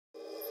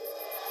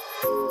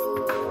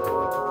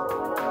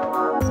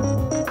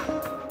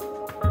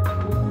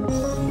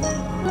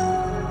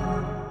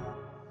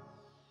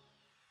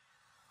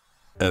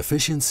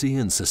Efficiency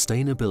and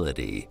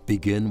sustainability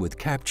begin with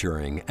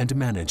capturing and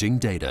managing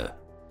data.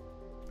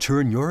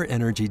 Turn your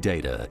energy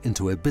data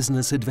into a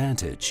business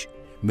advantage,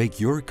 make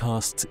your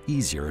costs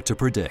easier to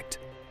predict,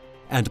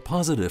 and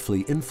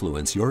positively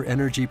influence your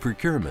energy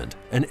procurement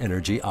and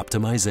energy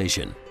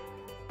optimization.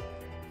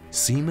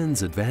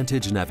 Siemens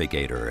Advantage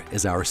Navigator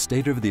is our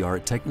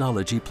state-of-the-art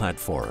technology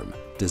platform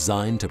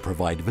designed to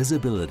provide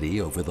visibility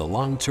over the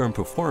long-term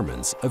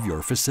performance of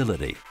your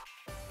facility.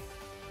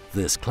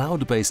 This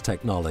cloud-based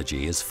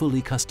technology is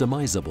fully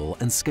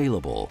customizable and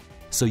scalable,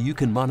 so you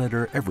can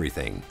monitor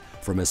everything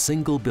from a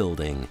single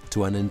building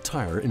to an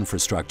entire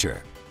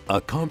infrastructure. A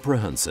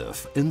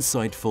comprehensive,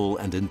 insightful,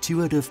 and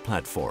intuitive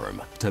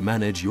platform to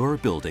manage your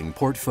building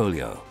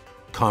portfolio.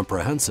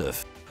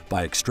 Comprehensive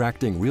by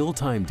extracting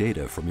real-time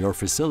data from your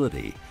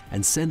facility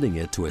and sending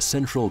it to a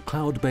central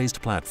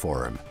cloud-based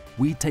platform.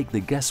 We take the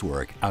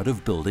guesswork out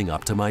of building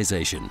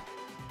optimization.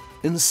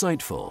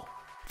 Insightful.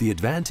 The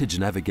Advantage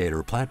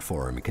Navigator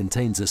platform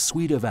contains a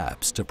suite of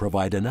apps to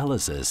provide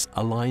analysis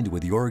aligned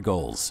with your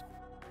goals.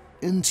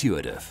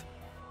 Intuitive.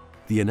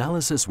 The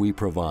analysis we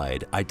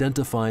provide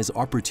identifies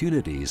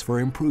opportunities for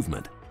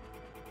improvement.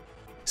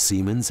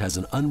 Siemens has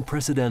an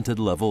unprecedented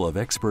level of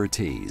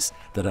expertise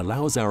that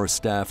allows our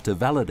staff to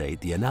validate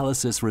the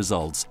analysis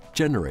results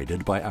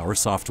generated by our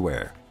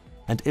software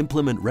and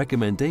implement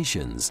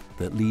recommendations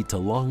that lead to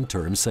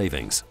long-term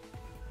savings.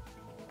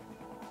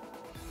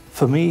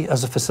 For me,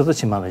 as a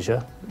facility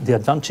manager, the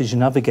Advantage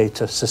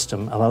Navigator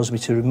system allows me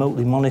to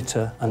remotely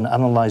monitor and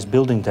analyse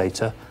building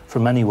data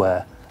from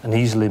anywhere and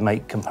easily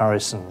make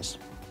comparisons.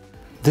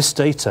 This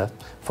data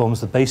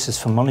forms the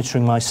basis for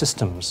monitoring my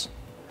systems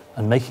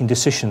and making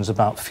decisions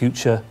about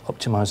future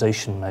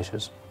optimisation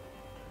measures.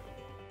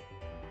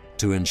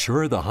 To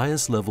ensure the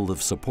highest level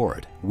of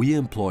support, we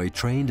employ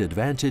trained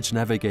Advantage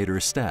Navigator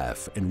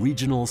staff in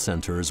regional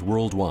centres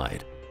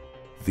worldwide.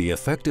 The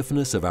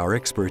effectiveness of our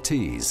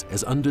expertise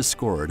is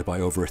underscored by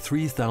over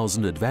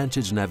 3,000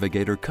 Advantage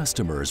Navigator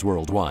customers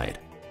worldwide.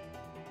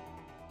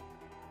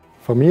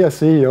 For me as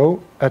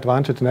CEO,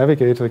 Advantage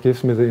Navigator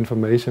gives me the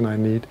information I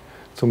need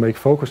to make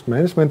focused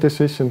management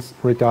decisions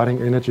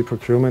regarding energy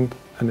procurement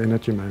and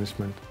energy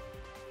management.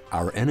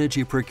 Our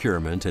energy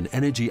procurement and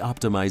energy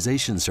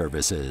optimization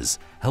services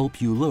help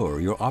you lower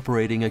your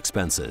operating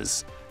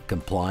expenses,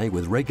 comply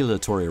with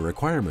regulatory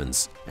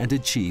requirements, and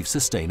achieve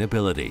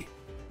sustainability.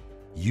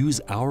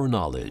 Use our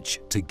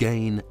knowledge to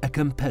gain a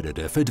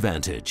competitive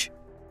advantage.